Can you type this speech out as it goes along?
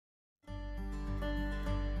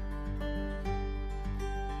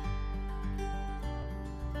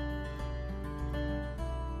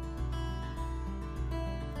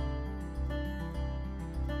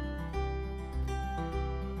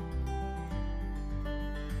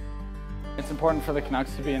It's important for the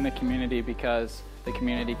Canucks to be in the community because the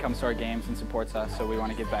community comes to our games and supports us, so we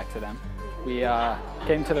want to give back to them. We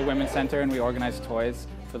came to the Women's Center and we organized toys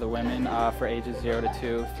for the women for ages 0 to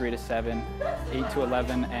 2, 3 to 7, 8 to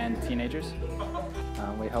 11, and teenagers.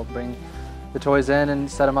 We help bring the toys in and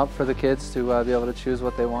set them up for the kids to be able to choose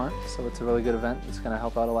what they want. So it's a really good event. It's going to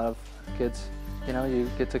help out a lot of kids. You know, you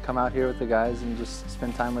get to come out here with the guys and just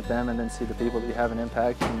spend time with them and then see the people that you have an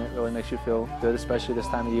impact, and it really makes you feel good, especially this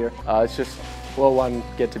time of year. It's just, well, one,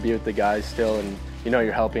 get to be with the guys still, and you know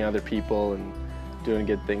you're helping other people and doing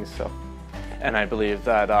good things. So. And I believe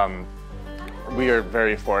that we are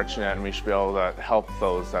very fortunate and we should be able to help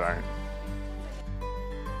those that aren't.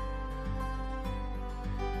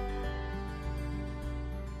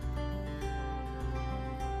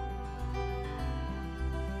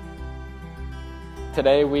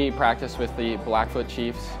 Today we practiced with the Blackfoot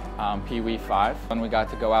Chiefs Pee Wee 5, and we got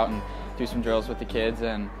to go out and do some drills with the kids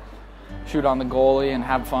and shoot on the goalie and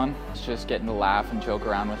have fun. It's just getting to laugh and joke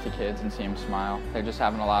around with the kids and see them smile. They're just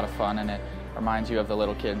having a lot of fun, and it reminds you of the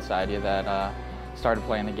little kid inside you that started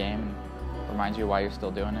playing the game, and reminds you why you're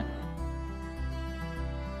still doing it.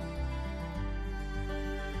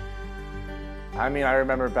 I mean, I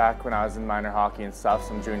remember back when I was in minor hockey and stuff,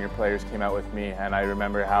 some junior players came out with me, and I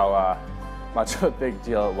remember how much of a big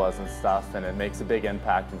deal it was and stuff, and it makes a big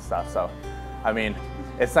impact and stuff. So, I mean,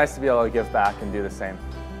 it's nice to be able to give back and do the same.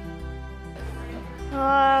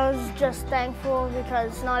 I was just thankful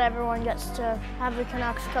because not everyone gets to have the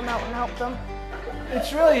Canucks come out and help them.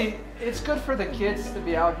 It's good for the kids to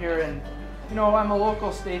be out here, and you know, I'm a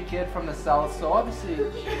local state kid from the South, so obviously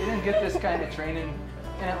we didn't get this kind of training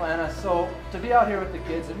in Atlanta, so to be out here with the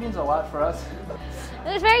kids, it means a lot for us.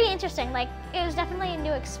 It was very interesting. Like, it was definitely a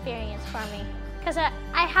new experience for me because I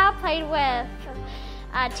have played with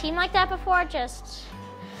a team like that before, just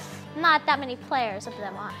not that many players of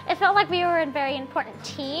them on. It felt like we were a very important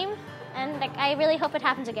team, and like, I really hope it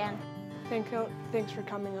happens again. Thanks for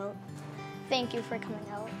coming out. Thank you for coming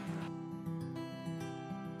out.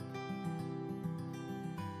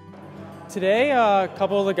 Today, a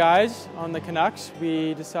couple of the guys on the Canucks,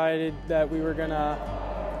 we decided that we were gonna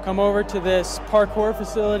come over to this parkour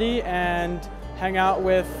facility and hang out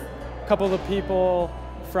with a couple of the people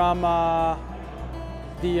from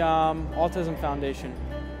the Autism Foundation.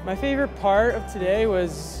 My favorite part of today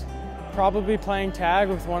was probably playing tag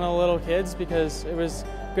with one of the little kids because it was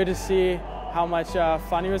good to see how much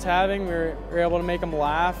fun he was having. We were able to make him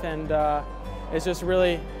laugh, and it's just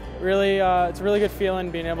it's a really good feeling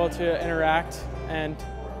being able to interact and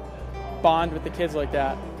bond with the kids like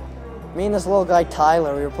that. Me and this little guy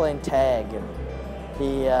Tyler, we were playing tag, and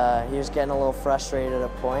he was getting a little frustrated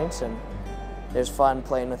at points, and it was fun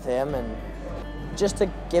playing with him. And just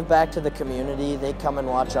to give back to the community, they come and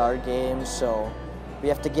watch our games, so we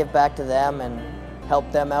have to give back to them and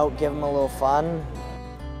help them out, give them a little fun.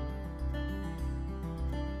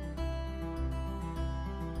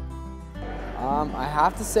 I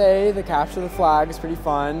have to say the capture the flag is pretty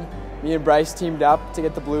fun. Me and Bryce teamed up to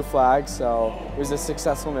get the blue flag, so it was a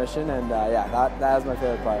successful mission, and yeah, that is my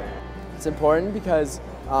favorite part. It's important because,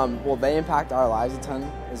 well, they impact our lives a ton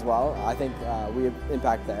as well. I think we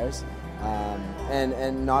impact theirs.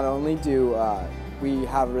 And not only do we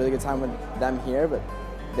have a really good time with them here, but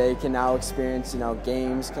they can now experience, you know,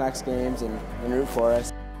 games, Canucks games, and root for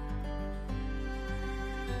us.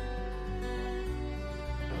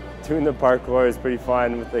 Doing the parkour is pretty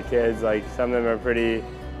fun with the kids. Like, some of them are pretty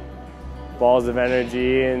balls of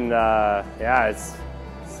energy, and yeah, it's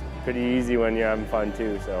pretty easy when you're having fun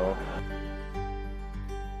too. So.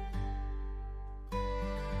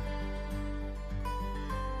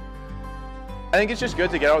 I think it's just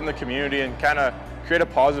good to get out in the community and kind of create a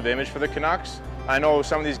positive image for the Canucks. I know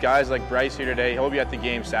some of these guys like Bryce here today, he'll be at the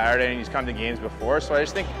game Saturday and he's come to games before, so I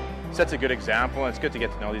just think it sets a good example, and it's good to get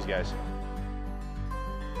to know these guys.